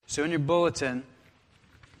So in your bulletin,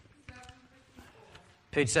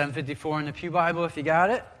 page 754 in the Pew Bible, if you got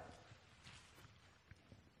it.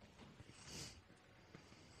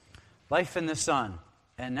 Life in the sun.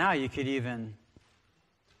 And now you could even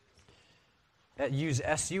use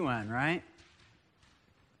S-U-N, right?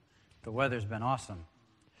 The weather's been awesome.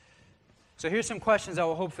 So here's some questions that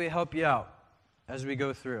will hopefully help you out as we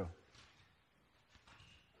go through.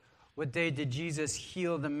 What day did Jesus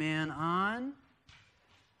heal the man on?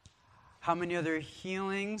 How many other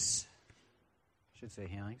healings, I should say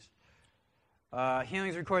healings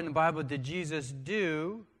recorded in the Bible did Jesus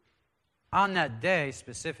do on that day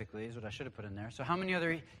specifically, is what I should have put in there. So how many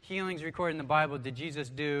other healings recorded in the Bible did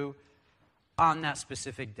Jesus do on that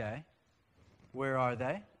specific day? Where are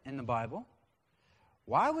they in the Bible?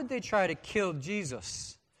 Why would they try to kill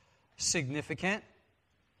Jesus? Significant.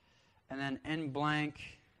 And then in blank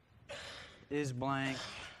is blank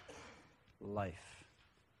life.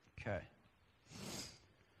 Okay.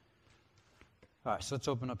 All right, so let's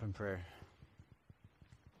open up in prayer.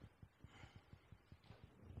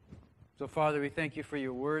 So, Father, we thank you for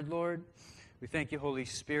your word, Lord. We thank you, Holy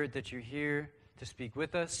Spirit, that you're here to speak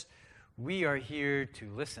with us. We are here to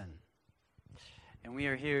listen. And we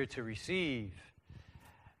are here to receive.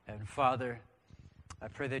 And, Father, I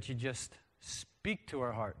pray that you just speak to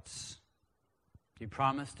our hearts. You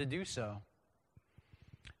promise to do so.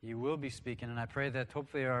 You will be speaking, and I pray that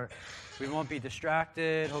hopefully we won't be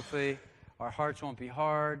distracted. Hopefully our hearts won't be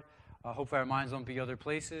hard. Hopefully our minds won't be other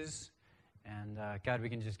places. And God, we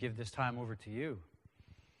can just give this time over to you.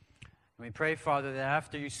 And we pray, Father, that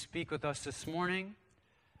after you speak with us this morning,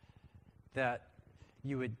 that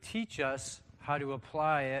you would teach us how to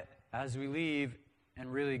apply it as we leave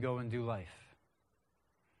and really go and do life.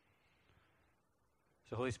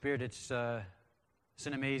 So, Holy Spirit, it's an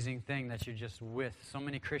amazing thing that you're just with so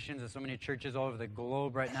many Christians and so many churches all over the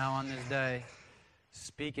globe right now on this day,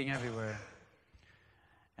 speaking everywhere.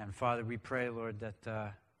 And Father, we pray, Lord,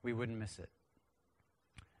 that we wouldn't miss it.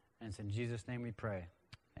 And it's in Jesus' name we pray.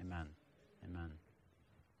 Amen. Amen.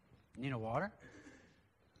 Need a water?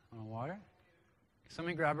 Want a water? Can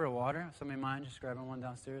somebody grab her a water? Somebody mind just grabbing one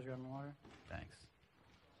downstairs, grabbing water? Thanks.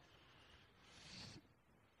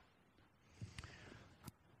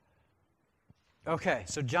 Okay,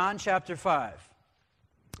 so John chapter 5.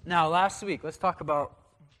 Now, last week, let's talk about,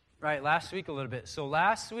 last week a little bit. So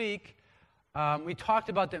last week, we talked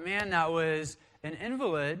about the man that was an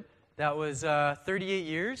invalid that was 38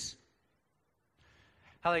 years.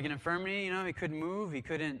 Had like an infirmity, he couldn't move, he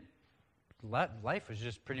couldn't, life was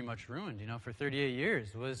just pretty much ruined, for 38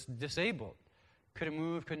 years, was disabled. Couldn't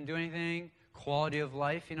move, couldn't do anything. Quality of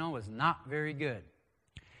life, was not very good.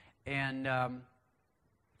 And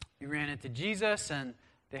he ran into Jesus, and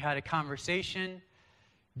they had a conversation.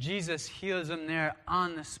 Jesus heals him there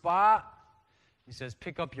on the spot. He says,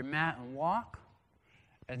 pick up your mat and walk.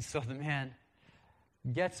 And so the man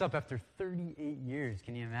gets up after 38 years.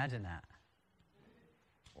 Can you imagine that?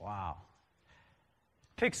 Wow.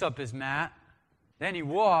 Picks up his mat. Then he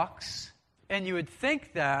walks. And you would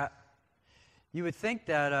think that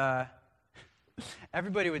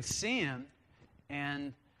everybody would see him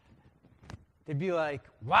and they'd be like,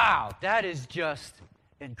 wow, that is just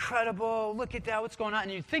incredible. Look at that. What's going on?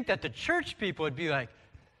 And you'd think that the church people would be like,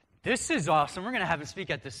 this is awesome. We're going to have him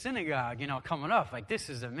speak at the synagogue, coming up. Like,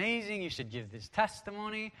 this is amazing. You should give this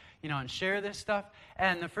testimony, and share this stuff.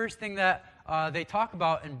 And the first thing that they talk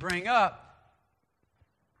about and bring up,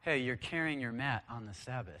 hey, you're carrying your mat on the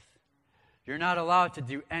Sabbath. You're not allowed to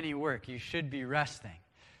do any work. You should be resting.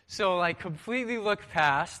 So, completely look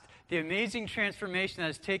past the amazing transformation that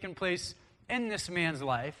has taken place in this man's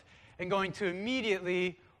life and going to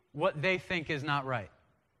immediately what they think is not right.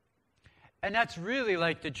 And that's really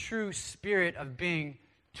the true spirit of being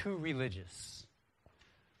too religious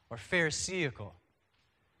or pharisaical,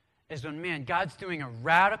 is when, God's doing a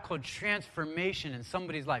radical transformation in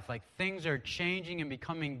somebody's life. Things are changing and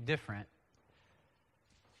becoming different.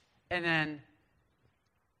 And then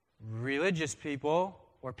religious people,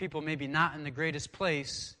 or people maybe not in the greatest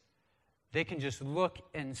place, they can just look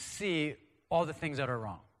and see all the things that are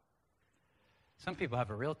wrong. Some people have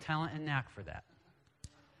a real talent and knack for that.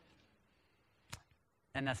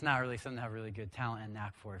 And that's not really something to have really good talent and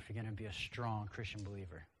knack for if you're going to be a strong Christian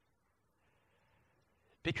believer.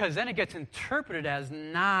 Because then it gets interpreted as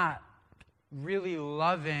not really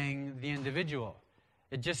loving the individual.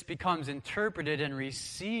 It just becomes interpreted and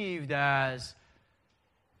received as,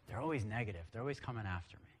 they're always negative. They're always coming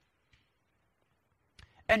after me.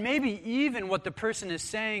 And maybe even what the person is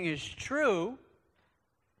saying is true,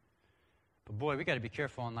 but boy, we got to be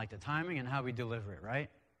careful on the timing and how we deliver it, right?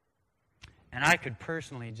 And I could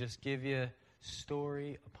personally just give you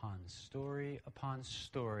story upon story upon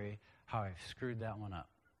story how I've screwed that one up.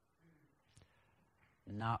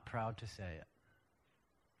 Not proud to say it.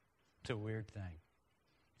 It's a weird thing.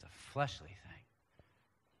 It's a fleshly thing.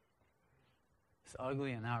 It's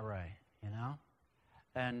ugly and not right, you know?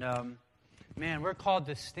 And, man, we're called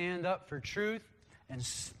to stand up for truth and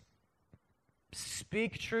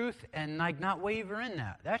speak truth and, not waver in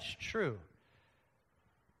that. That's true.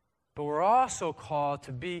 But we're also called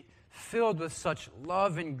to be filled with such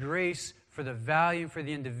love and grace for the value for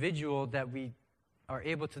the individual that we are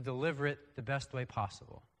able to deliver it the best way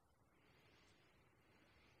possible.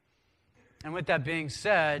 And with that being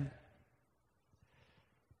said,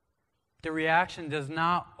 the reaction does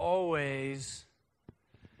not always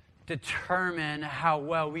determine how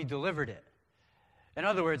well we delivered it. In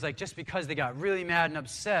other words, like just because they got really mad and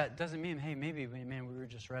upset doesn't mean, hey, maybe, man, we were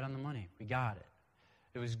just right on the money. We got it.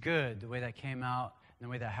 It was good the way that came out and the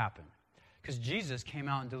way that happened. Because Jesus came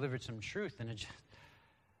out and delivered some truth, and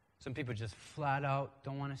some people just flat out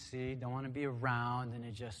don't want to see, don't want to be around, and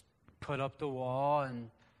they just put up the wall and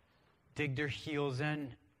dig their heels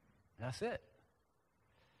in. That's it.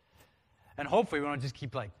 And hopefully we don't just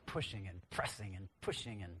keep like pushing and pressing and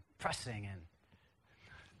pushing and pressing and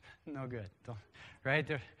no good. Right?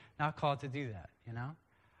 They're not called to do that, you know?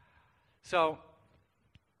 So,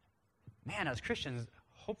 man, as Christians,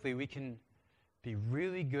 hopefully we can be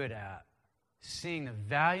really good at seeing the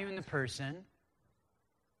value in the person,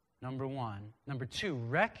 number one. Number two,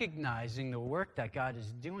 recognizing the work that God is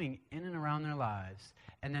doing in and around their lives.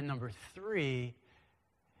 And then number three,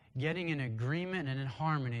 getting in agreement and in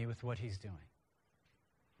harmony with what he's doing.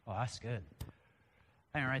 Oh, that's good.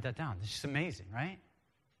 I didn't write that down. It's just amazing, right?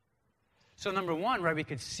 So number one, right, we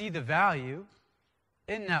could see the value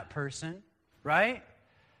in that person, right?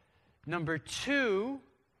 Number two,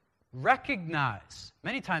 recognize.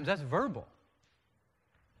 Many times that's verbal.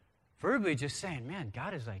 Verbally just saying, man,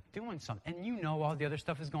 God is like doing something. And you know all the other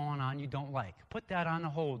stuff is going on you don't like. Put that on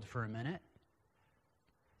hold for a minute.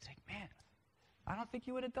 It's like, man, I don't think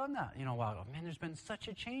you would have done that, a while ago. Man, there's been such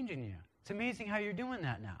a change in you. It's amazing how you're doing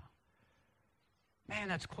that now. Man,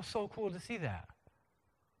 that's so cool to see that.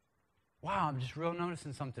 Wow, I'm just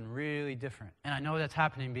noticing something really different. And I know that's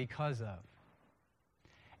happening because of.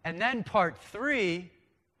 And then part three,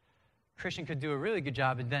 Christian could do a really good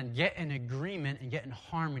job and then get in agreement and get in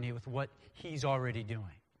harmony with what he's already doing.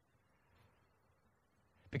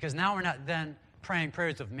 Because now we're not then praying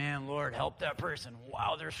prayers of, man, Lord, help that person.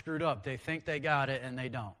 Wow, they're screwed up. They think they got it and they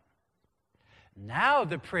don't. Now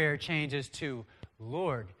the prayer changes to,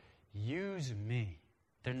 Lord, use me.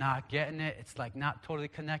 They're not getting it. It's like not totally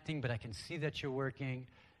connecting, but I can see that you're working.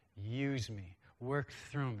 Use me. Work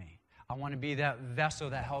through me. I want to be that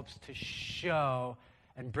vessel that helps to show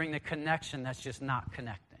and bring the connection that's just not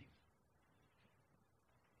connecting.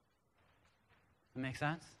 That make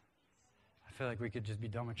sense? I feel like we could just be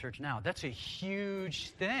done with church now. That's a huge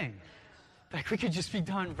thing. Like we could just be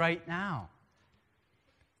done right now.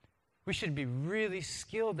 We should be really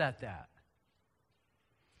skilled at that.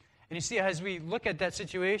 And you see, as we look at that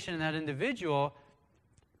situation and that individual,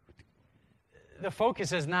 the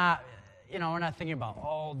focus is not, we're not thinking about,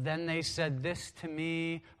 oh, then they said this to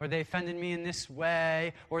me, or they offended me in this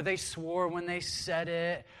way, or they swore when they said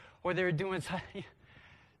it, or they were doing something.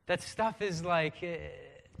 That stuff is like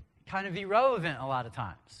kind of irrelevant a lot of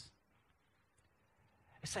times.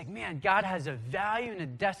 It's like, man, God has a value and a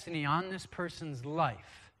destiny on this person's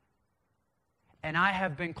life. And I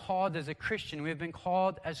have been called as a Christian, we have been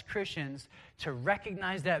called as Christians to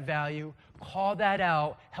recognize that value, call that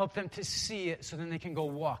out, help them to see it so then they can go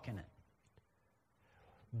walk in it.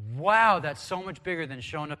 Wow, that's so much bigger than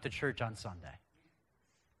showing up to church on Sunday.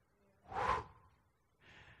 Whew.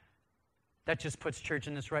 That just puts church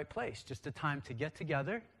in this right place. Just a time to get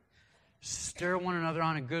together, stir one another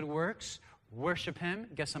on in good works, worship him,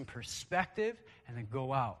 get some perspective, and then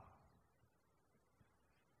go out.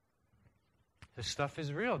 This stuff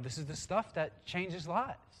is real. This is the stuff that changes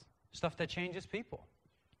lives, stuff that changes people.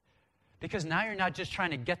 Because now you're not just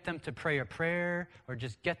trying to get them to pray a prayer or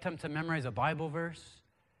just get them to memorize a Bible verse.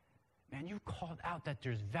 Man, you called out that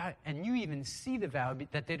there's value, and you even see the value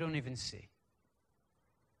that they don't even see.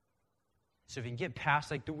 So if you can get past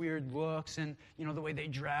like the weird looks and the way they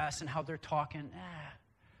dress and how they're talking,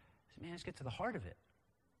 man, let's get to the heart of it.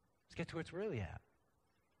 Let's get to where it's really at.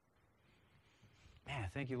 Man,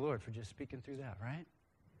 thank you, Lord, for just speaking through that, right?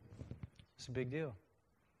 It's a big deal.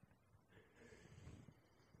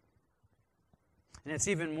 And it's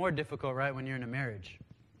even more difficult, right, when you're in a marriage.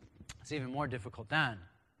 It's even more difficult then.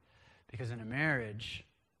 Because in a marriage,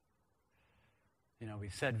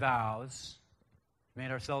 we've said vows, made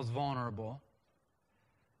ourselves vulnerable.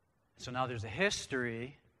 So now there's a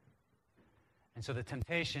history. And so the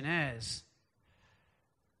temptation is,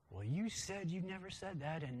 well, you said you never said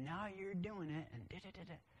that, and now you're doing it, and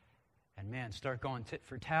da-da-da-da. And man, start going tit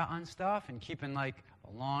for tat on stuff and keeping like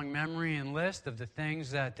a long memory and list of the things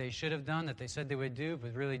that they should have done, that they said they would do,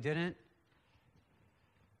 but really didn't.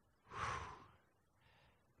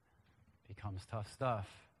 Becomes tough stuff,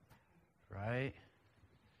 right?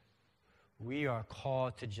 We are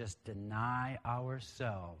called to just deny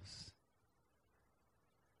ourselves.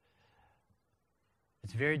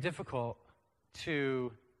 It's very difficult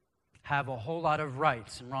to have a whole lot of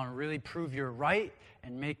rights and want to really prove you're right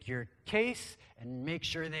and make your case and make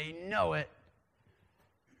sure they know it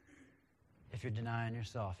if you're denying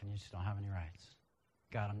yourself and you just don't have any rights.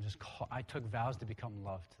 God, I took vows to become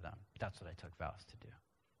love to them. That's what I took vows to do.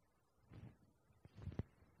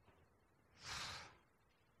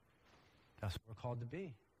 That's what we're called to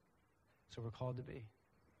be. So we're called to be.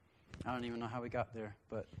 I don't even know how we got there,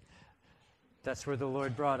 but that's where the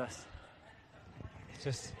Lord brought us. It's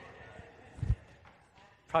just,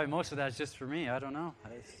 probably most of that is just for me. I don't know.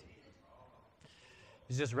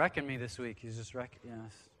 He's just wrecking me this week. He's just wrecking,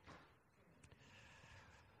 yes.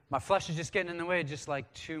 My flesh is just getting in the way just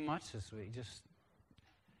like too much this week. Just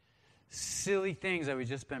silly things that we've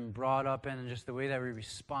just been brought up in and just the way that we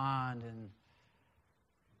respond and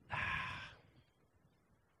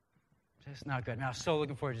it's not good. I was so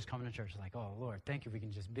looking forward to just coming to church. Like, oh, Lord, thank you. We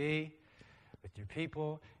can just be with your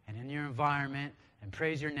people and in your environment and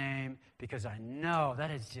praise your name because I know that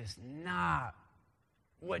is just not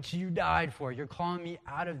what you died for. You're calling me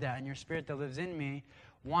out of that, and your spirit that lives in me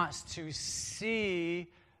wants to see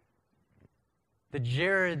the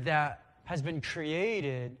Jared that has been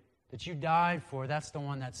created, that you died for. That's the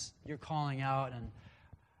one you're calling out, and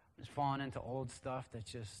just falling into old stuff that's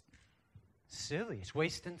just silly. It's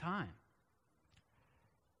wasting time.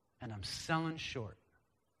 And I'm selling short.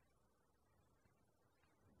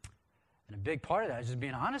 And a big part of that is just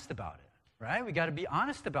being honest about it, right? We got to be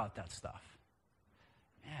honest about that stuff.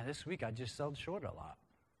 Yeah, this week I just sold short a lot.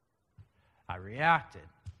 I reacted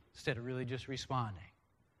instead of really just responding.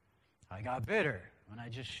 I got bitter when I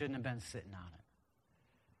just shouldn't have been sitting on it.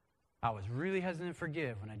 I was really hesitant to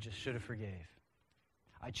forgive when I just should have forgave.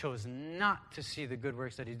 I chose not to see the good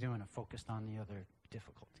works that he's doing and focused on the other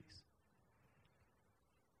difficulties.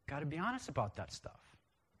 Got to be honest about that stuff.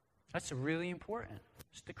 That's really important.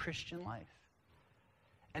 It's the Christian life.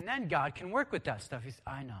 And then God can work with that stuff.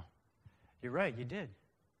 I know. You're right, you did.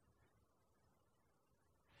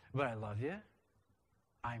 But I love you.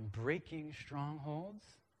 I'm breaking strongholds.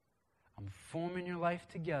 I'm forming your life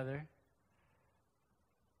together.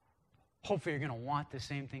 Hopefully you're going to want the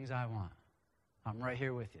same things I want. I'm right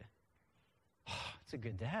here with you. Oh, it's a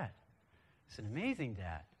good dad. It's an amazing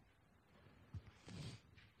dad.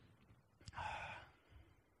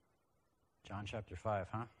 John chapter 5,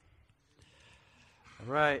 huh? All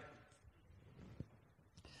right.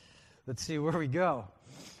 Let's see where we go.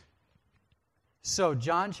 So,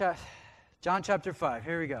 John chapter 5,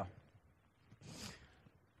 here we go.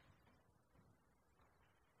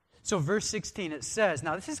 So, verse 16, it says,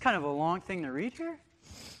 now this is kind of a long thing to read here,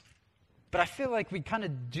 but I feel like we kind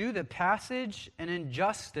of do the passage an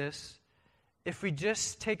injustice if we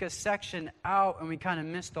just take a section out and we kind of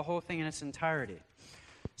miss the whole thing in its entirety.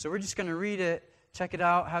 So we're just going to read it, check it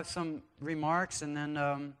out, have some remarks, and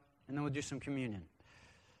then we'll do some communion.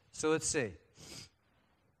 So let's see.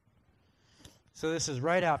 So this is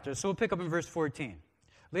right after. So we'll pick up in verse 14.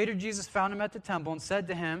 Later Jesus found him at the temple and said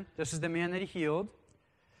to him, this is the man that he healed,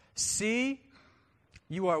 "See,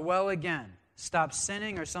 you are well again. Stop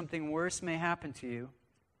sinning or something worse may happen to you."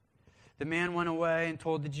 The man went away and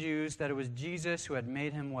told the Jews that it was Jesus who had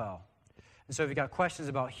made him well. And so if you've got questions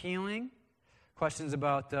about healing, questions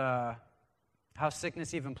about how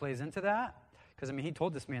sickness even plays into that, because, he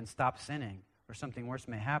told this man, stop sinning or something worse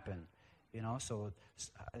may happen. So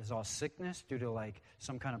it's all sickness due to like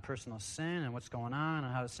some kind of personal sin and what's going on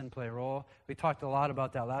and how does sin play a role. We talked a lot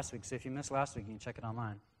about that last week, so if you missed last week, you can check it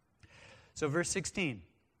online. So verse 16.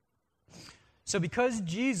 So because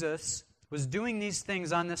Jesus was doing these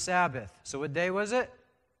things on the Sabbath, so what day was it?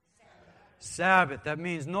 Sabbath. That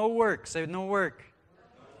means no work. Say no work.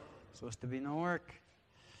 Supposed to be no work.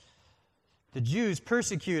 The Jews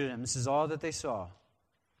persecuted him. This is all that they saw.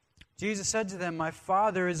 Jesus said to them, "My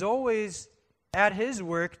Father is always at his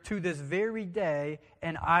work to this very day,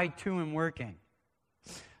 and I too am working."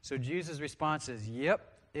 So Jesus' response is,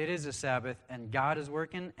 yep, it is a Sabbath, and God is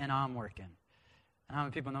working, and I'm working. And how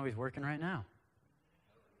many people know he's working right now?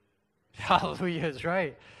 Hallelujah is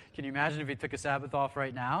right. Can you imagine if he took a Sabbath off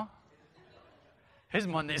right now? His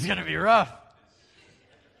Monday's going to be rough.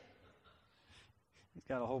 He's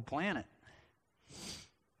got a whole planet. It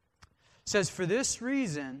says, for this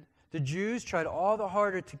reason, the Jews tried all the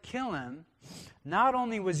harder to kill him. Not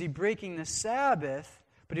only was he breaking the Sabbath,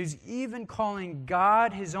 but he was even calling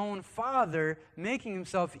God his own Father, making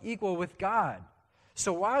himself equal with God.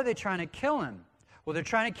 So why are they trying to kill him? Well, they're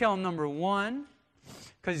trying to kill him, number one,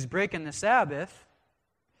 because he's breaking the Sabbath,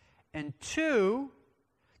 and two,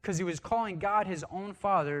 because he was calling God his own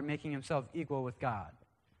Father, making himself equal with God.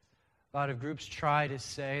 A lot of groups try to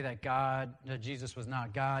say that Jesus was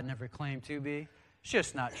not God, never claimed to be. It's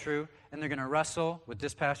just not true. And they're going to wrestle with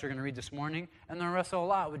this passage we're going to read this morning, and they're going to wrestle a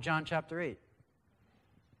lot with John chapter 8.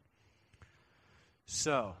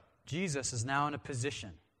 So, Jesus is now in a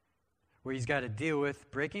position where he's got to deal with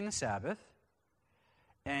breaking the Sabbath,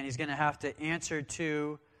 and he's going to have to answer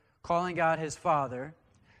to calling God his Father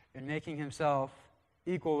and making himself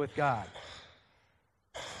equal with God.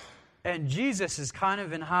 And Jesus is kind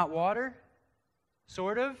of in hot water,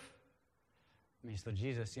 sort of. I mean, he's still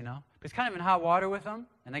Jesus, you know. But he's kind of in hot water with them,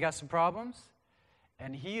 and they got some problems.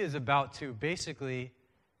 And he is about to basically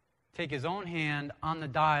take his own hand on the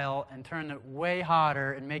dial and turn it way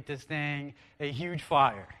hotter and make this thing a huge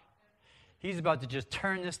fire. He's about to just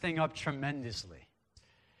turn this thing up tremendously.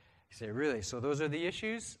 You say, really? So those are the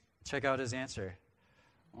issues? Check out his answer.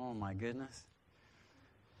 Oh, my goodness.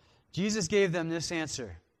 Jesus gave them this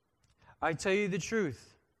answer. I tell you the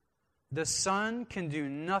truth. The Son can do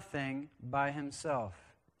nothing by himself.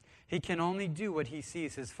 He can only do what he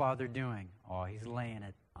sees his Father doing. Oh, he's laying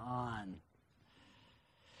it on.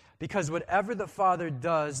 Because whatever the Father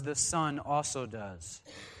does, the Son also does.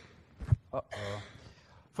 Uh-oh.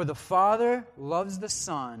 For the Father loves the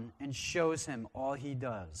Son and shows him all he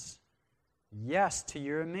does. Yes, to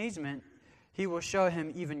your amazement, he will show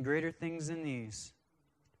him even greater things than these.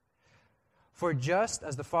 For just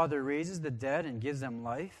as the Father raises the dead and gives them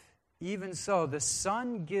life, even so the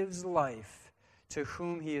Son gives life to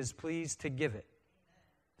whom he is pleased to give it.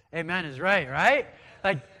 Amen is right?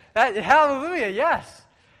 Like, that, hallelujah, yes.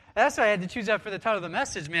 That's why I had to choose that for the title of the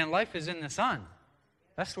message, man. Life is in the Son.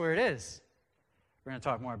 That's where it is. We're going to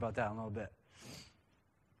talk more about that in a little bit.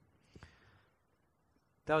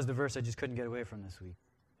 That was the verse I just couldn't get away from this week.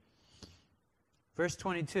 Verse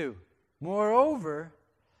 22. Moreover,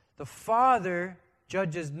 the Father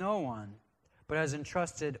judges no one, but has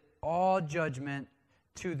entrusted all judgment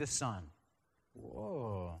to the Son.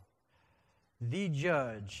 Whoa. The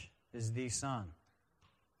judge is the Son.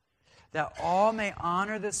 That all may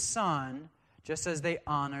honor the Son just as they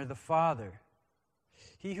honor the Father.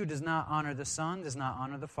 He who does not honor the Son does not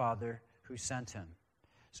honor the Father who sent him.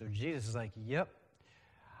 So Jesus is like, yep,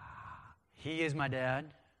 he is my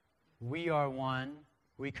dad. We are one.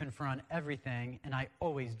 We confront everything, and I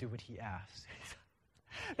always do what he asks.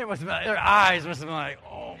 Their eyes must have been like,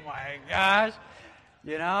 oh my gosh.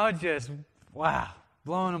 You know, just, wow,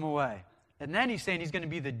 blowing them away. And then he's saying he's going to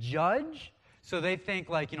be the judge. So they think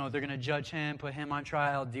like, you know, they're going to judge him, put him on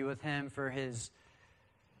trial, deal with him for his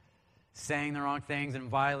saying the wrong things and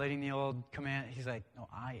violating the old command. He's like, no,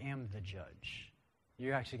 I am the judge.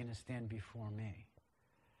 You're actually going to stand before me.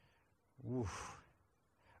 Oof.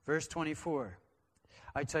 Verse 24.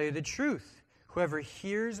 I tell you the truth. Whoever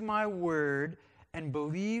hears my word and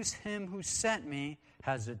believes him who sent me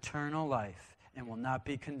has eternal life and will not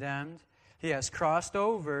be condemned. He has crossed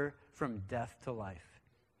over from death to life.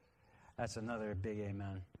 That's another big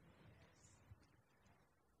amen.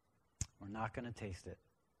 We're not going to taste it.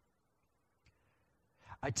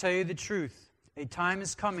 I tell you the truth. A time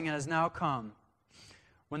is coming and has now come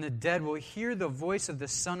when the dead will hear the voice of the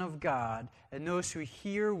Son of God, and those who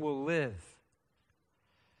hear will live.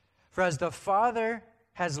 For as the Father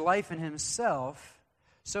has life in himself,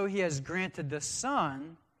 so he has granted the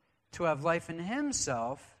Son to have life in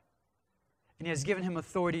himself, and he has given him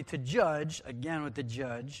authority to judge, again with the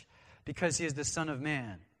judge, because he is the Son of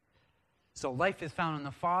Man. So life is found in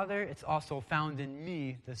the Father, it's also found in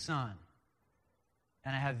me, the Son.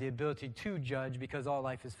 And I have the ability to judge because all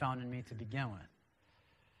life is found in me to begin with.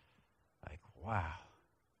 Like, wow.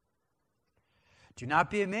 Do not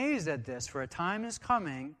be amazed at this, for a time is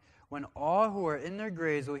coming when all who are in their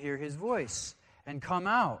graves will hear his voice and come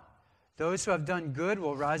out. Those who have done good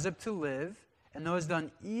will rise up to live, and those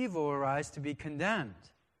done evil will rise to be condemned.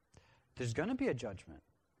 There's going to be a judgment.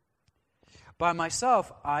 By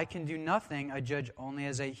myself, I can do nothing. I judge only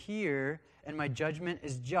as I hear, and my judgment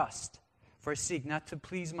is just. For I seek not to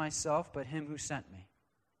please myself, but him who sent me.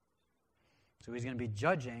 So he's going to be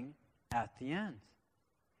judging at the end.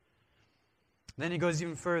 Then he goes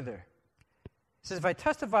even further. He says, if I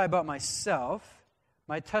testify about myself,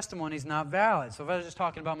 my testimony is not valid. So if I was just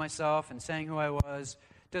talking about myself and saying who I was,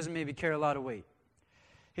 it doesn't maybe carry a lot of weight.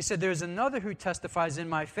 He said, there's another who testifies in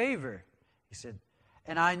my favor. He said,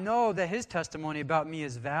 and I know that his testimony about me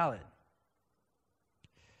is valid.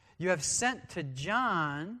 You have sent to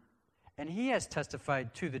John, and he has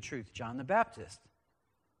testified to the truth, John the Baptist.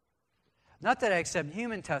 Not that I accept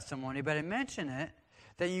human testimony, but I mention it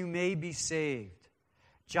that you may be saved.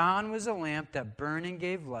 John was a lamp that burned and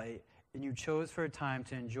gave light, and you chose for a time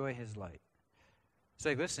to enjoy his light. It's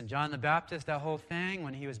like, listen, John the Baptist, that whole thing,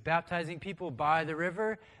 when he was baptizing people by the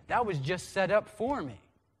river, that was just set up for me.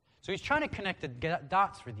 So he's trying to connect the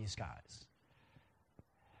dots for these guys.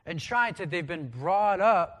 And they've been brought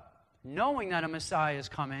up knowing that a Messiah is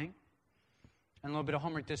coming. And a little bit of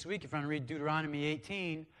homework this week, if you want to read Deuteronomy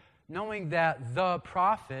 18, knowing that the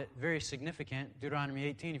prophet, very significant, Deuteronomy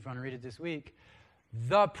 18, if you want to read it this week,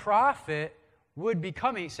 the prophet would be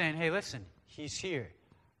coming saying, hey, listen, he's here.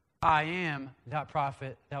 I am that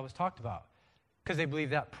prophet that was talked about. Because they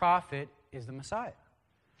believe that prophet is the Messiah.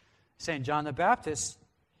 Saying John the Baptist,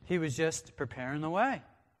 he was just preparing the way.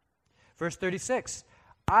 Verse 36,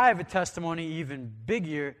 I have a testimony even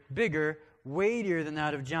bigger, weightier than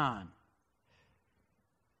that of John.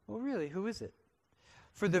 Well, really, who is it?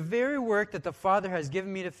 For the very work that the Father has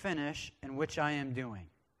given me to finish, and which I am doing,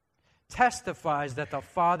 testifies that the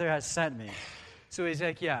Father has sent me. So he's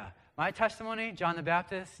like, yeah, my testimony, John the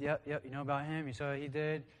Baptist, yep, you know about him, you saw what he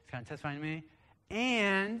did, he's kind of testifying to me.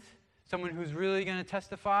 And someone who's really going to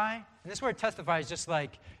testify, and this word testify is just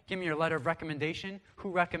like, give me your letter of recommendation.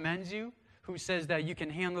 Who recommends you? Who says that you can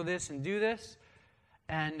handle this and do this?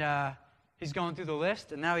 And he's going through the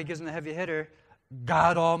list, and now he gives him the heavy hitter,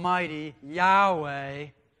 God Almighty, Yahweh.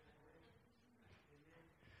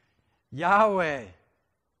 Yahweh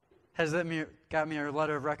has got me a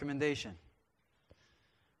letter of recommendation.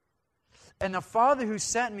 And the Father who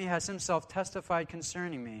sent me has himself testified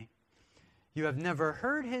concerning me. You have never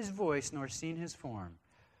heard his voice nor seen his form,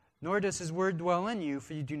 nor does his word dwell in you,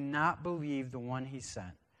 for you do not believe the one he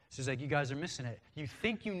sent. So it's like, you guys are missing it. You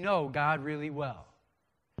think you know God really well.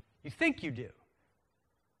 You think you do.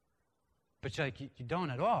 But you don't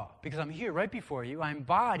at all, because I'm here right before you. I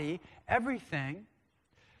embody everything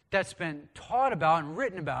that's been taught about and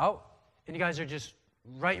written about, and you guys are just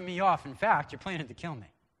writing me off. In fact, you're planning to kill me.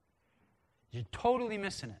 You're totally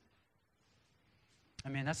missing it. I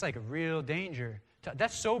mean, that's like a real danger.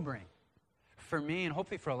 That's sobering for me and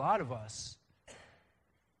hopefully for a lot of us,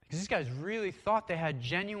 because these guys really thought they had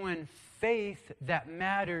genuine faith that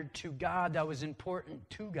mattered to God, that was important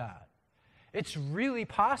to God. It's really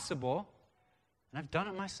possible, and I've done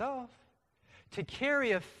it myself, to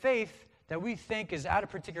carry a faith that we think is at a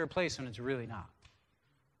particular place when it's really not.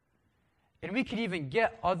 And we could even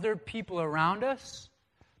get other people around us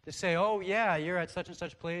to say, oh yeah, you're at such and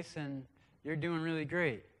such place and you're doing really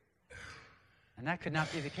great. And that could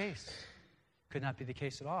not be the case. Could not be the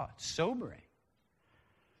case at all. It's sobering.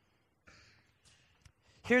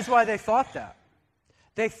 Here's why they thought that.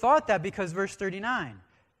 They thought that because verse 39,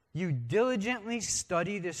 you diligently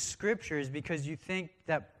study the Scriptures because you think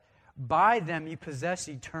that by them you possess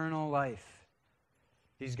eternal life.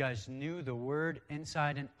 These guys knew the Word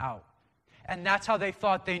inside and out. And that's how they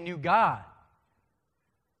thought they knew God.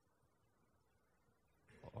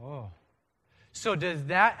 Oh. So does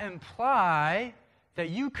that imply that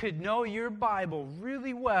you could know your Bible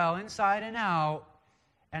really well inside and out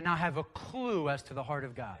and not have a clue as to the heart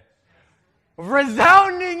of God?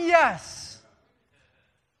 Resounding yes.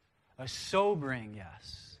 A sobering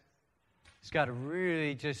yes. It's got to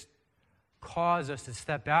really just cause us to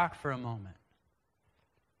step back for a moment.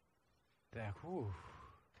 Like, ooh.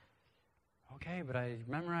 Okay, but I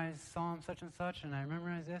memorized Psalm such and such, and I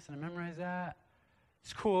memorized this, and I memorized that.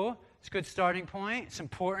 It's cool. It's a good starting point. It's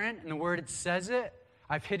important. In the Word, it says it.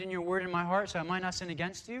 I've hidden your Word in my heart, so I might not sin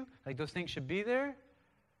against you. Like, those things should be there.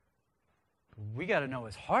 We got to know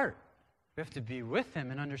His heart. We have to be with Him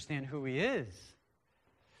and understand who He is.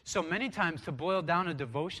 So many times, to boil down a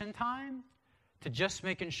devotion time, to just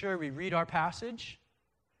making sure we read our passage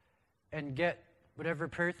and get whatever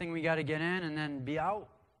prayer thing we got to get in and then be out.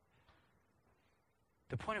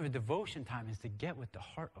 The point of a devotion time is to get with the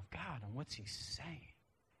heart of God and what's He saying.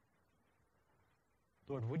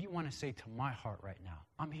 Lord, what do you want to say to my heart right now?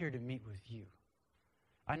 I'm here to meet with you.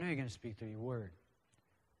 I know you're going to speak through your word.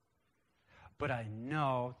 But I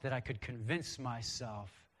know that I could convince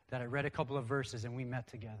myself that I read a couple of verses and we met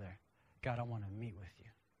together. God, I want to meet with you.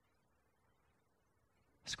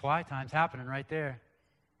 It's quiet time's happening right there.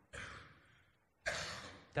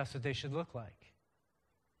 That's what they should look like.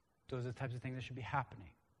 Those are the types of things that should be happening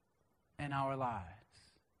in our lives,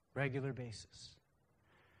 regular basis.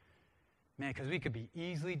 Man, because we could be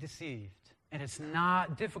easily deceived. And it's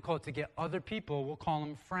not difficult to get other people, we'll call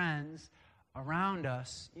them friends, around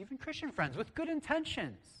us, even Christian friends, with good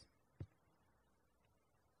intentions,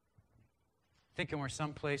 thinking we're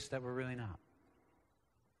someplace that we're really not.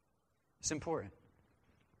 It's important.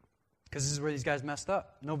 Because this is where these guys messed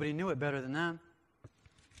up. Nobody knew it better than them.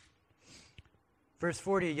 Verse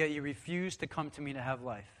 40, yet you refuse to come to me to have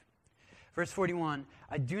life. Verse 41,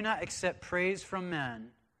 I do not accept praise from men,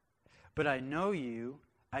 but I know you.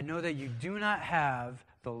 I know that you do not have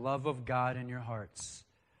the love of God in your hearts.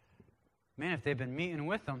 Man, if they've been meeting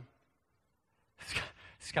with them,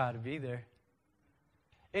 it's got to be there.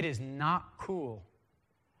 It is not cool.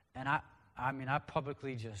 And I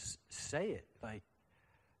publicly just say it, like,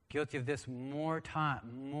 guilty of this more times.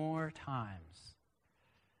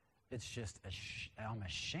 It's just, I'm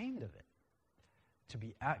ashamed of it. To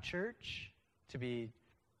be at church, to be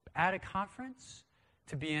at a conference,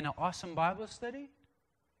 to be in an awesome Bible study,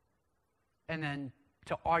 and then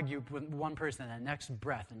to argue with one person in the next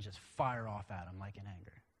breath and just fire off at them like in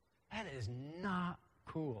anger. That is not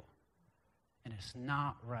cool. And it's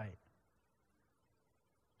not right.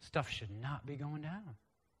 Stuff should not be going down.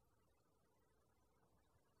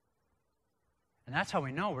 And that's how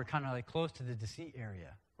we know we're kind of like close to the deceit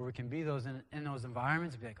area, where we can be in those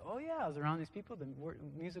environments and be like, oh yeah, I was around these people, the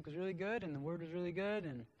music was really good and the word was really good,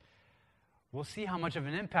 and we'll see how much of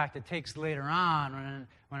an impact it takes later on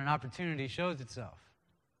when an opportunity shows itself.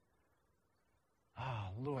 Oh,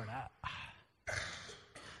 Lord,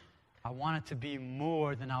 I want it to be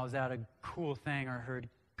more than I was at a cool thing or heard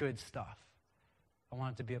good stuff. I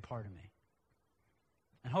want it to be a part of me.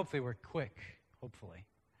 And hopefully we're quick,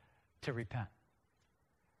 to repent.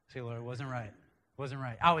 Say, Lord, it wasn't right. It wasn't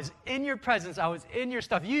right. I was in your presence. I was in your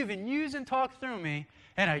stuff. You even used and talked through me,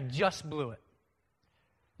 and I just blew it.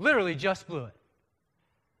 Literally just blew it.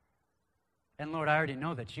 And Lord, I already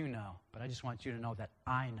know that you know, but I just want you to know that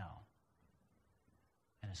I know.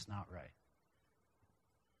 And it's not right.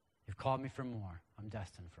 You've called me for more. I'm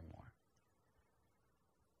destined for more.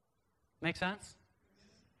 Make sense?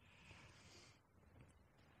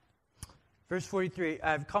 Verse 43,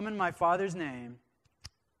 I have come in my Father's name,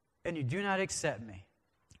 and you do not accept me.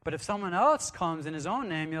 But if someone else comes in his own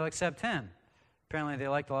name, you'll accept him. Apparently they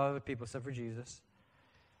liked a lot of other people except for Jesus.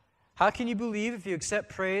 How can you believe if you accept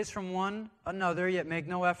praise from one another, yet make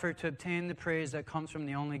no effort to obtain the praise that comes from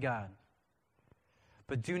the only God?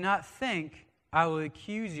 But do not think I will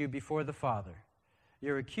accuse you before the Father.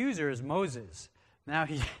 Your accuser is Moses. Now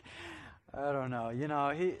I don't know,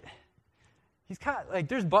 he's kind of, like,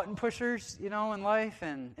 there's button pushers, in life,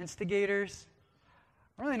 and instigators.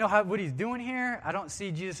 I don't really know what he's doing here. I don't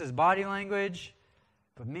see Jesus' body language.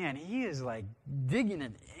 But man, he is like digging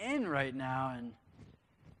it in right now, and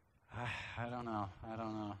I don't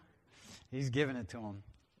know. He's giving it to him.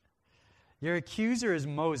 Your accuser is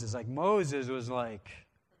Moses. Like, Moses was like,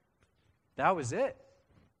 that was it.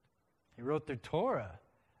 He wrote their Torah.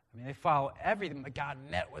 I mean, they follow everything. But God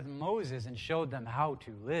met with Moses and showed them how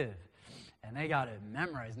to live. And they got it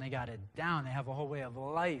memorized, and they got it down. They have a whole way of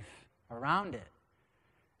life around it.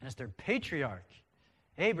 And it's their patriarch,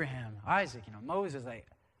 Abraham, Isaac, Moses. And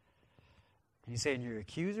he's saying, your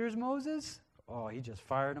accuser is Moses? Oh, he just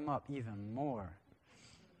fired him up even more.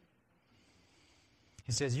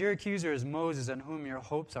 He says, your accuser is Moses, on whom your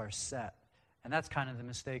hopes are set. And that's kind of the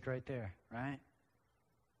mistake right there, right?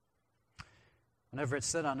 Whenever it's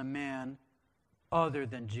set on a man other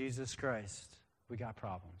than Jesus Christ, we got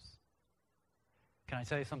problems. Can I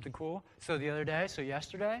tell you something cool?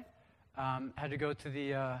 Yesterday, had to go to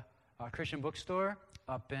the Christian bookstore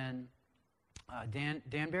up in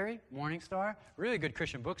Danbury, Morning Star. Really good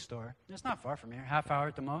Christian bookstore. It's not far from here, half hour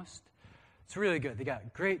at the most. It's really good. They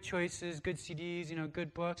got great choices, good CDs,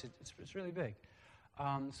 good books. It's really big.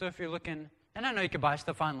 So if you're looking, and I know you can buy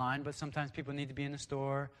stuff online, but sometimes people need to be in the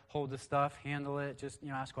store, hold the stuff, handle it, just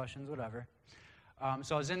ask questions, whatever.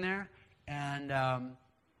 So I was in there, and I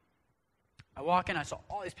walk in, I saw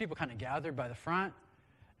all these people kind of gathered by the front,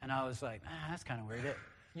 and I was like, that's kind of weird.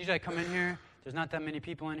 Usually I come in here, there's not that many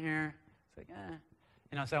people in here. It's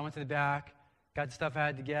like, so I went to the back, got the stuff I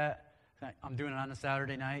had to get. I'm doing it on a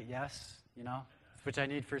Saturday night, yes, which I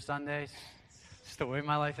need for Sundays. It's just the way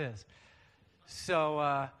my life is.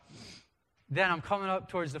 So then I'm coming up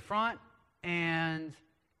towards the front, and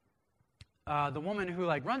the woman who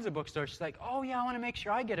runs the bookstore, she's like, oh yeah, I want to make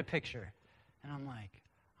sure I get a picture. And I'm like,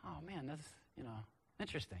 oh man, that's,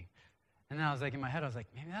 interesting. And then I was like, in my head, I was like,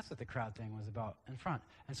 maybe that's what the crowd thing was about in front.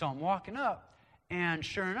 And so I'm walking up, and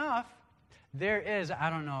sure enough, there is, I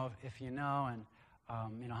don't know if you know, and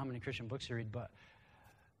how many Christian books you read, but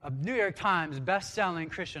a New York Times best-selling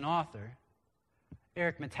Christian author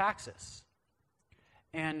Eric Metaxas.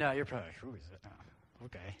 And you're probably like, who is it? Oh,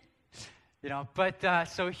 okay. But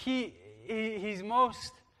so he's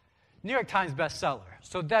most New York Times bestseller.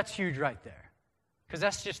 So that's huge right there. Because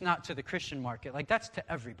that's just not to the Christian market. Like, that's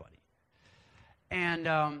to everybody.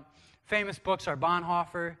 And famous books are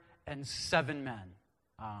Bonhoeffer and Seven Men.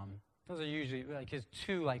 Those are usually like his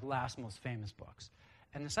two last most famous books.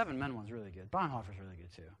 And the Seven Men one's really good. Bonhoeffer's really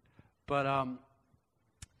good too. But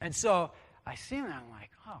and so I see him and I'm like,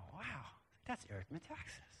 oh wow, that's Eric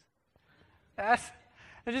Metaxas.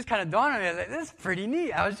 It just kind of dawned on me. I was like, this is pretty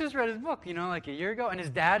neat. I just read his book, like a year ago, and his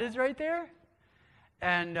dad is right there.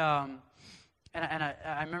 And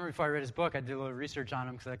I remember before I read his book, I did a little research on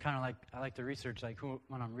him because I like to research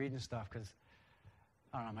when I'm reading stuff because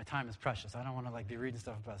I don't know, my time is precious. I don't want to be reading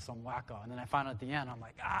stuff about some wacko. And then I found out at the end, I'm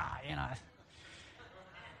like,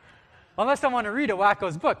 unless I want to read a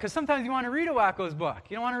wacko's book, because sometimes you want to read a wacko's book.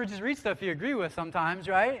 You don't want to just read stuff you agree with sometimes,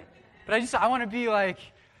 right? But I want to be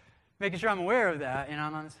making sure I'm aware of that,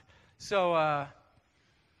 So I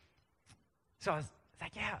was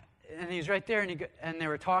like, yeah. And he was right there, and they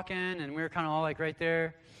were talking, and we were kind of all right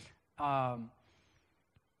there. And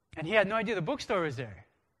he had no idea the bookstore was there.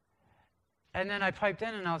 And then I piped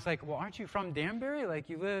in, and I was like, well, aren't you from Danbury?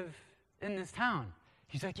 You live in this town.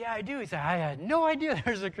 He's like, yeah, I do. He said, I had no idea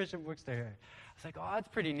there's a Christian bookstore here. I was like, oh, that's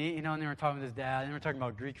pretty neat, and they were talking with his dad, and they were talking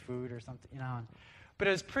about Greek food or something, But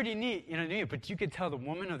it was pretty neat, but you could tell the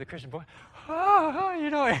woman of the Christian book,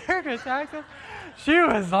 Eric Metaxas, she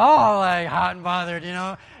was all hot and bothered,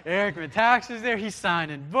 Eric Metaxas there, he's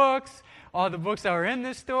signing books, all the books that were in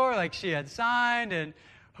this store, she had signed, and,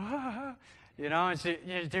 and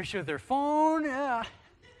there she with her phone,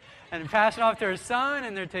 and passing off to her son,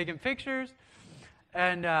 and they're taking pictures,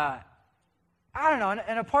 and I don't know,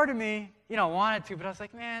 and a part of me, wanted to, but I was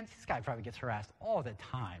like, man, this guy probably gets harassed all the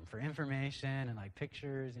time for information and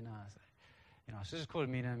pictures, so it's cool to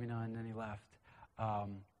meet him, and then he left.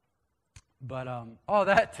 But all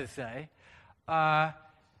that to say,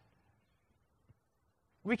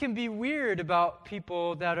 we can be weird about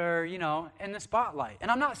people that are, in the spotlight. And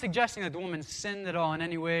I'm not suggesting that the woman sinned at all in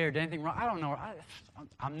any way or did anything wrong. I don't know.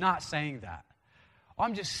 I'm not saying that. All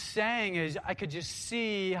I'm just saying is I could just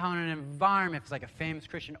see how in an environment, if it's a famous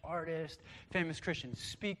Christian artist, famous Christian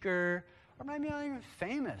speaker, or maybe not even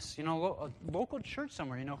famous, a local church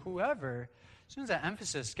somewhere, whoever, as soon as that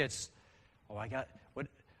emphasis gets,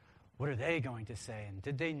 what are they going to say? And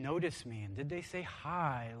did they notice me? And did they say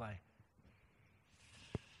hi?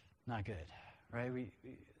 Not good, right?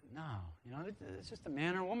 No, it's just a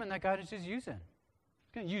man or woman that God is just using.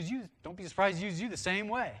 He's going to use you. Don't be surprised he uses you the same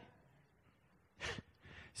way.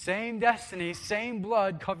 Same destiny, same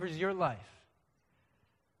blood covers your life.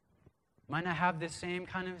 Might not have the same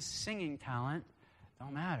kind of singing talent.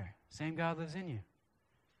 Don't matter. Same God lives in you.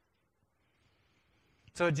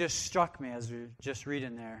 So it just struck me as we were just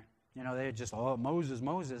reading there. They just, Moses.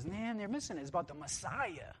 Man, they're missing it. It's about the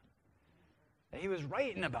Messiah that he was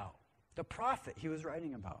writing about. The prophet he was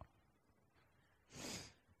writing about.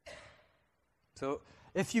 So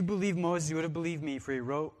if you believe Moses, you would have believed me, for he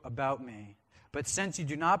wrote about me. But since you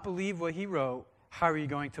do not believe what he wrote, how are you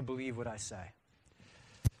going to believe what I say?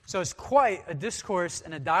 So it's quite a discourse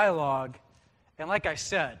and a dialogue. And like I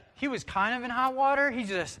said, he was kind of in hot water. He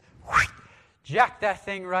just jacked that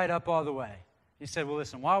thing right up all the way. He said, well,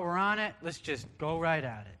 listen, while we're on it, let's just go right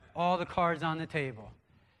at it. All the cards on the table.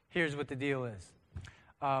 Here's what the deal is.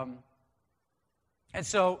 And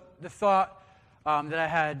so the thought that I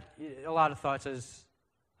had, a lot of thoughts as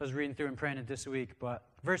I was reading through and praying it this week, but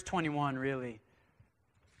verse 21 really.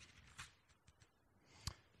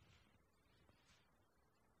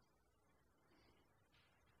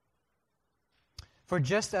 For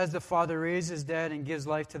just as the Father raises dead and gives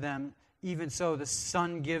life to them, even so the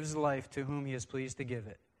Son gives life to whom he is pleased to give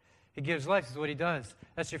it. He gives life. This is what he does.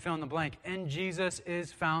 That's your fill in the blank. In Jesus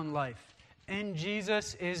is found life. In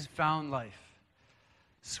Jesus is found life.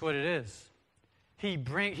 That's what it is. He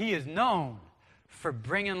is known for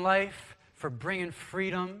bringing life, for bringing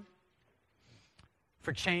freedom,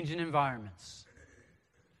 for changing environments,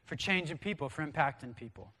 for changing people, for impacting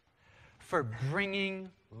people, for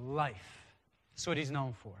bringing life. That's what he's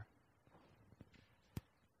known for.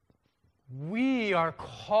 We are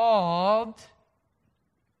called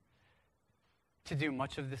to do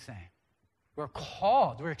much of the same. We're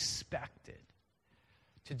called, we're expected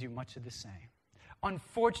to do much of the same.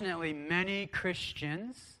 Unfortunately, many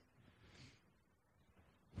Christians,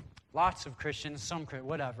 lots of Christians, some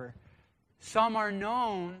whatever, some are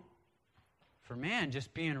known for,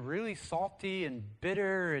 just being really salty and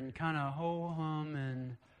bitter and kind of ho-hum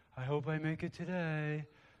and I hope I make it today.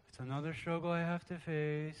 It's another struggle I have to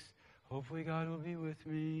face. Hopefully God will be with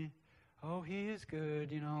me. Oh, he is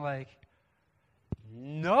good. Like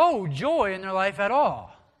no joy in their life at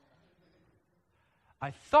all.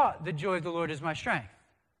 I thought the joy of the Lord is my strength.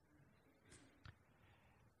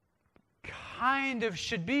 Kind of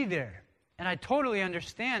should be there. And I totally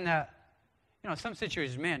understand that, some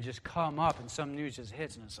situations, man, just come up and some news just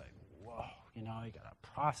hits and it's like, whoa, you got to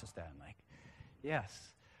process that. I'm like, yes.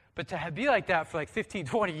 But to be like that for like 15,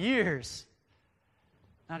 20 years,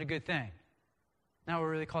 not a good thing. Not what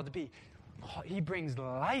we're really called to be. He brings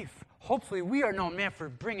life. Hopefully we are known, man, for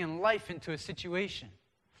bringing life into a situation.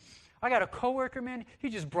 I got a coworker, man, he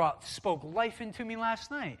just spoke life into me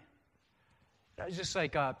last night. I was just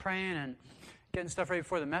like praying and getting stuff ready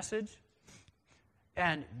before the message.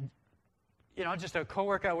 And, just a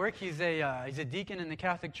coworker at work, he's a deacon in the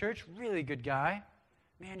Catholic Church, really good guy.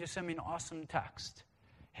 Man, just sent me an awesome text.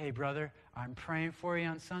 Hey, brother, I'm praying for you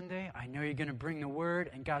on Sunday. I know you're going to bring the word,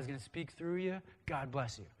 and God's going to speak through you. God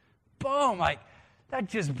bless you. Boom! Like, that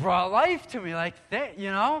just brought life to me. Like,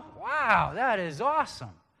 wow, that is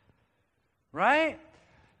awesome. Right?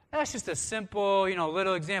 That's just a simple,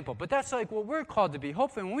 little example. But that's like what we're called to be.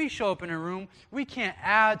 Hopefully when we show up in a room, we can't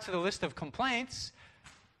add to the list of complaints.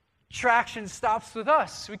 Traction stops with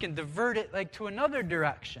us. We can divert it like to another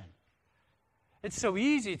direction. It's so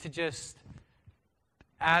easy to just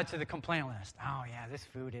add to the complaint list. Oh, yeah, this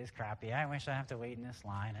food is crappy. I wish I have to wait in this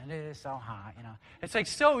line. And it is so hot, It's like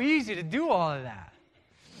so easy to do all of that.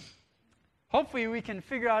 Hopefully we can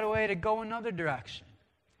figure out a way to go another direction.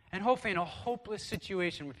 And hopefully in a hopeless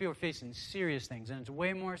situation where people are facing serious things, and it's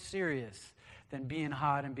way more serious than being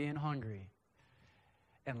hot and being hungry,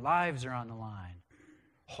 and lives are on the line,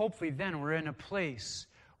 hopefully then we're in a place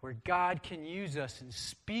where God can use us and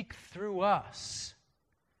speak through us,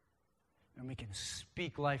 and we can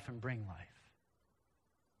speak life and bring life.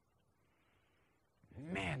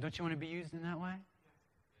 Man, don't you want to be used in that way?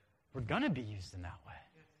 We're going to be used in that way.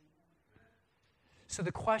 So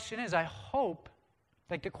the question is, I hope,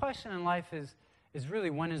 the question in life is really,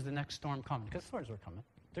 when is the next storm coming? Because storms are coming.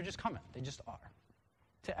 They're just coming. They just are.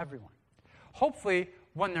 To everyone. Hopefully,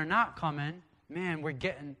 when they're not coming, man, we're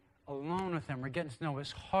getting alone with him. We're getting to know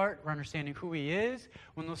his heart. We're understanding who he is.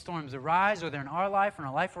 When those storms arise, or they're in our life or in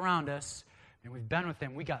our life around us, and we've been with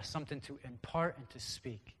him, we got something to impart and to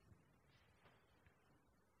speak.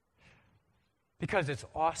 Because it's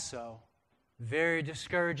also very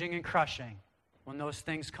discouraging and crushing when those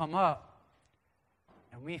things come up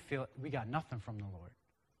and we feel we got nothing from the Lord.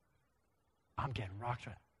 I'm getting rocked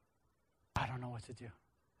right. I don't know what to do.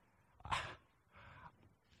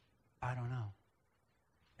 I don't know.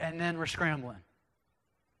 And then we're scrambling.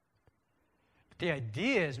 But the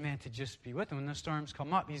idea is, man, to just be with him. When the storms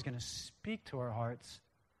come up, he's going to speak to our hearts.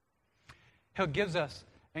 He'll give us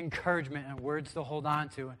encouragement and words to hold on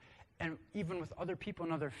to. And even with other people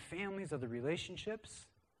and other families, other relationships,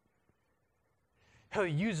 he'll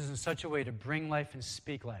use us in such a way to bring life and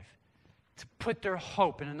speak life, to put their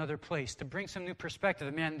hope in another place, to bring some new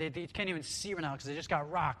perspective. Man, they can't even see right now because they just got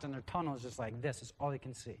rocked and their tunnel is just like this. It's all they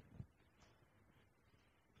can see.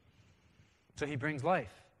 So he brings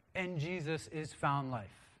life. In Jesus is found life.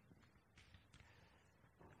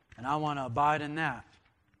 And I want to abide in that.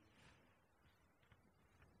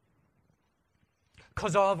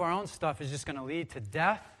 Because all of our own stuff is just going to lead to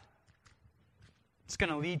death. It's going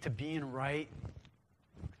to lead to being right.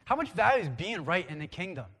 How much value is being right in the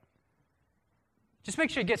kingdom? Just make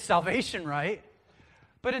sure you get salvation right.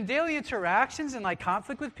 But in daily interactions and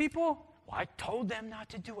conflict with people, well, I told them not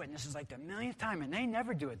to do it, and this is the millionth time, and they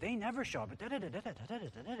never do it. They never show up.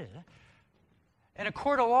 In a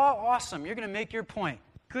court of law, awesome. You're going to make your point.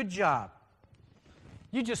 Good job.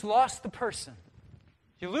 You just lost the person.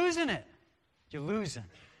 You're losing it. You're losing.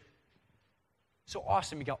 So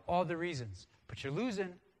awesome. You got all the reasons, but you're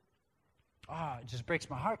losing. It just breaks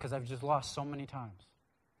my heart because I've just lost so many times.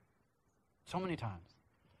 So many times.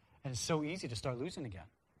 And it's so easy to start losing again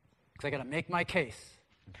because I got to make my case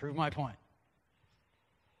and prove my point.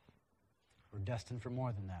 We're destined for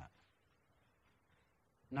more than that.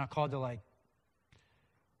 I'm not called to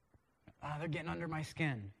they're getting under my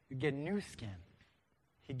skin. You get new skin.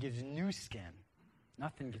 He gives new skin.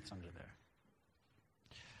 Nothing gets under there.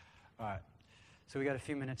 All right. So we got a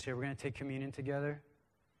few minutes here. We're going to take communion together.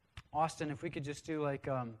 Austin, if we could just do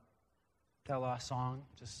that last song,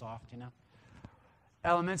 just soft,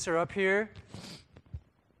 Elements are up here.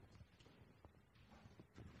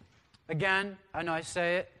 Again, I know I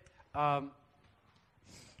say it. If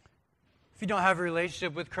you don't have a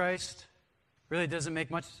relationship with Christ, really doesn't make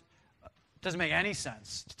any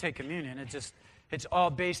sense to take communion. It's all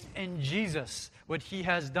based in Jesus, what he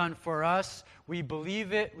has done for us. We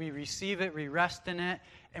believe it, we receive it, we rest in it,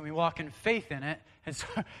 and we walk in faith in it. And so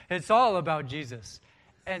it's all about Jesus.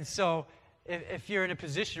 And so if you're in a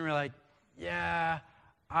position where you're like, yeah,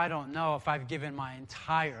 I don't know if I've given my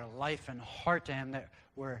entire life and heart to him,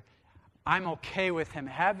 where I'm okay with him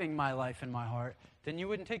having my life and my heart, then you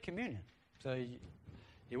wouldn't take communion. So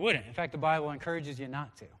you wouldn't. In fact, the Bible encourages you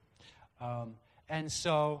not to.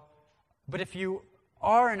 But if you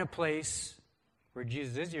are in a place where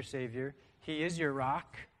Jesus is your Savior, he is your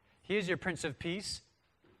rock, he is your Prince of Peace,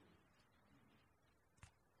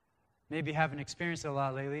 maybe you haven't experienced it a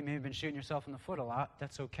lot lately, maybe you've been shooting yourself in the foot a lot,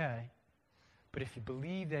 that's okay. But if you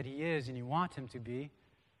believe that he is and you want him to be,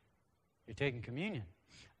 you're taking communion.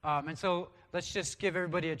 And so let's just give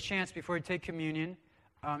everybody a chance before you take communion.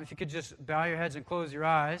 If you could just bow your heads and close your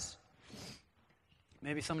eyes.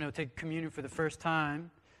 Maybe somebody will take communion for the first time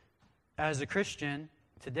as a Christian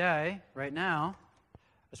today, right now. I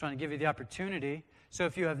just want to give you the opportunity. So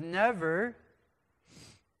if you have never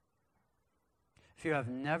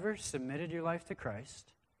submitted your life to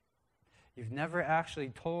Christ, you've never actually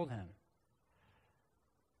told him,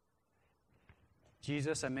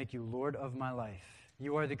 Jesus, I make you Lord of my life.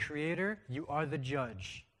 You are the creator. You are the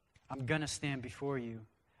judge. I'm going to stand before you.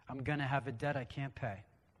 I'm going to have a debt I can't pay.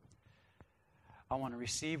 I want to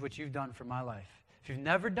receive what you've done for my life. If you've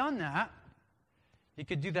never done that, you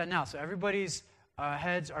could do that now. So everybody's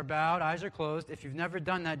heads are bowed, eyes are closed. If you've never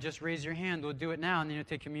done that, just raise your hand. We'll do it now, and then you'll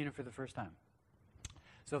take communion for the first time.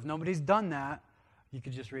 So if nobody's done that, you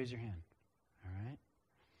could just raise your hand. All right?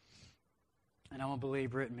 And I won't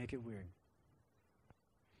belabor it and make it weird.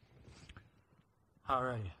 All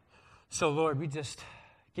right. So, Lord, we just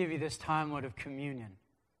give you this time, Lord, of communion.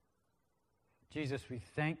 Jesus, we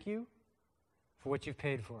thank you for what you've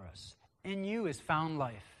paid for us. In you is found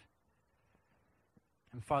life.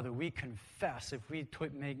 And, Father, we confess if we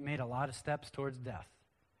made a lot of steps towards death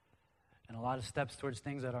and a lot of steps towards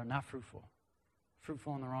things that are not fruitful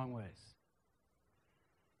in the wrong ways.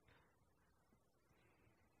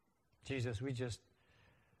 Jesus,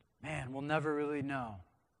 we'll never really know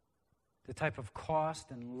the type of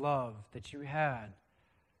cost and love that you had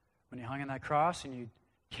when you hung on that cross and you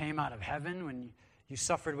came out of heaven, when you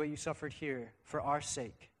suffered what you suffered here for our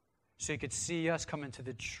sake, so you could see us come into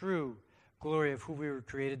the true glory of who we were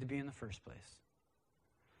created to be in the first place.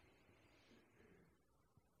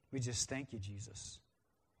 We just thank you, Jesus.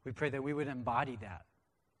 We pray that we would embody that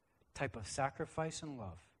type of sacrifice and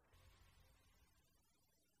love.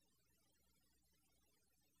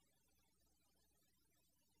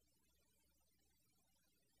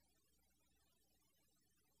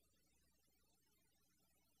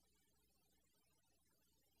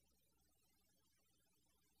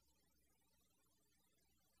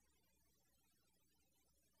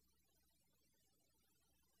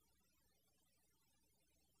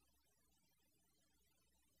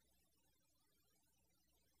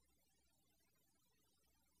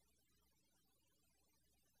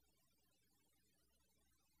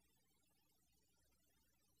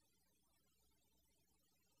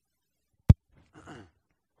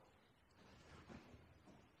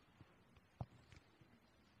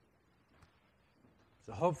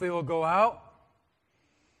 So hopefully we'll go out.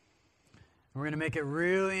 We're going to make it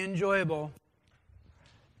really enjoyable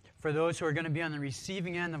for those who are going to be on the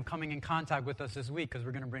receiving end of coming in contact with us this week, because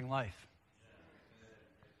we're going to bring life.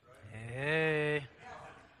 Hey.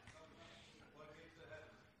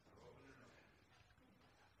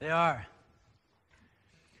 They are.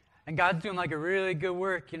 And God's doing like a really good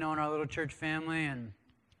work, in our little church family and,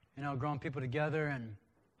 growing people together and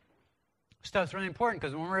stuff's really important,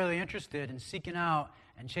 because when we're really interested in seeking out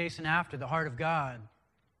and chasing after the heart of God,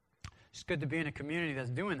 it's good to be in a community that's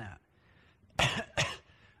doing that.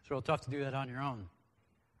 It's real tough to do that on your own.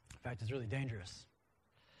 In fact, it's really dangerous.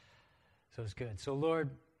 So it's good. So, Lord,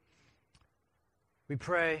 we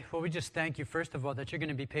pray, we just thank you, first of all, that you're going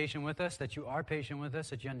to be patient with us, that you are patient with us,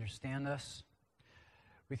 that you understand us.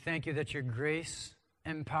 We thank you that your grace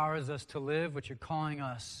empowers us to live what you're calling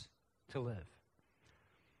us to live.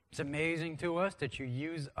 It's amazing to us that you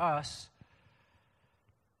use us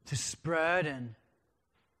to spread and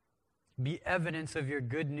be evidence of your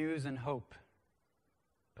good news and hope.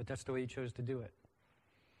 But that's the way you chose to do it.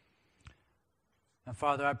 And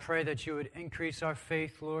Father, I pray that you would increase our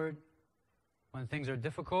faith, Lord, when things are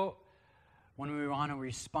difficult, when we want to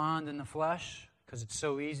respond in the flesh, because it's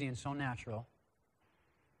so easy and so natural.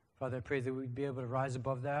 Father, I pray that we'd be able to rise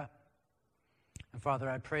above that. And Father,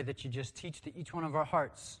 I pray that you just teach to each one of our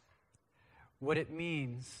hearts what it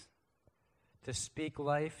means to speak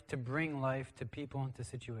life, to bring life to people and to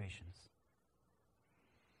situations.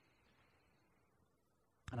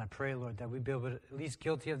 And I pray, Lord, that we'd be able to at least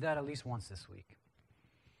guilty of that at least once this week.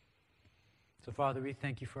 So, Father, we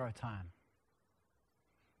thank you for our time.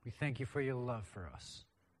 We thank you for your love for us.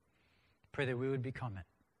 Pray that we would become it.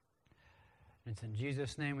 And it's in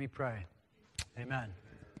Jesus' name we pray. Amen.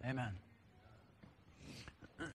 Amen.